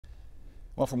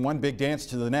Well, from one big dance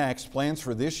to the next, plans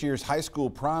for this year's high school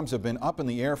proms have been up in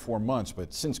the air for months.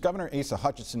 But since Governor Asa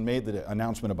Hutchinson made the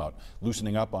announcement about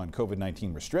loosening up on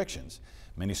COVID-19 restrictions,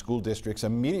 many school districts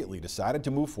immediately decided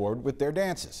to move forward with their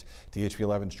dances. THP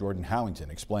 11's Jordan Howington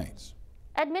explains.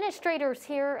 Administrators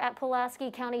here at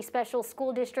Pulaski County Special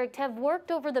School District have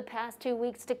worked over the past 2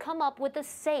 weeks to come up with a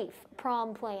safe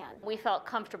prom plan. We felt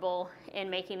comfortable in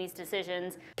making these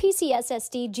decisions.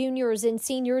 PCSSD juniors and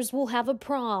seniors will have a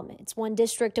prom. It's one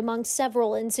district among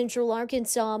several in Central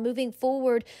Arkansas moving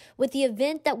forward with the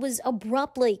event that was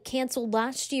abruptly canceled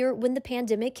last year when the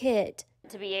pandemic hit.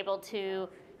 To be able to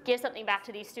give something back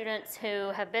to these students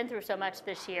who have been through so much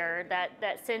this year,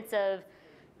 that sense of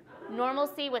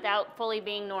normalcy without fully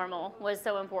being normal was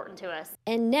so important to us.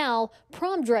 And now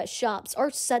prom dress shops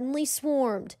are suddenly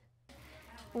swarmed.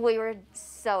 We were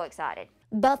so excited.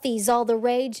 Buffie's all the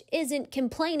rage isn't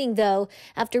complaining, though,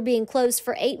 after being closed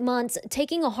for 8 months,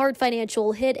 taking a hard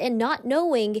financial hit and not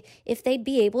knowing if they'd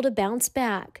be able to bounce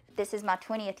back. This is my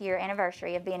 20th year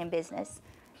anniversary of being in business.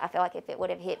 I feel like if it would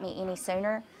have hit me any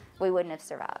sooner, we wouldn't have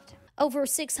survived. Over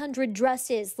 600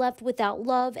 dresses left without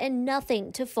love and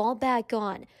nothing to fall back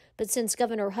on. But since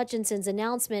Governor Hutchinson's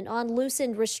announcement on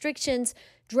loosened restrictions,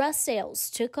 dress sales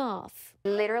took off.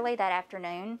 Literally that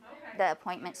afternoon, the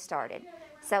appointments started.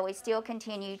 So we still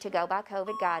continue to go by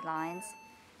COVID guidelines,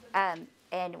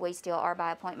 and we still are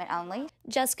by appointment only.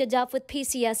 Jessica Duff with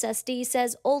PCSSD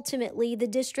says ultimately the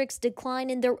district's decline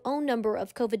in their own number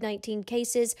of COVID-19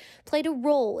 cases played a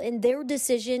role in their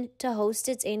decision to host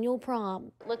its annual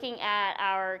prom. Looking at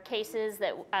our cases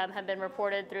that have been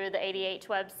reported through the ADH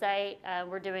website,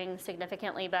 we're doing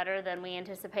significantly better than we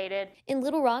anticipated. In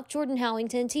Little Rock, Jordan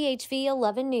Howington, THV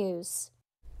 11 News.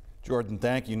 Jordan,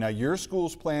 thank you. Now, your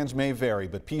school's plans may vary,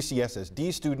 but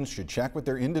PCSSD students should check with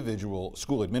their individual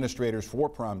school administrators for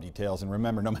prom details. And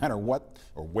remember, no matter what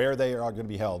or where they are going to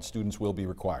be held, students will be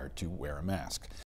required to wear a mask.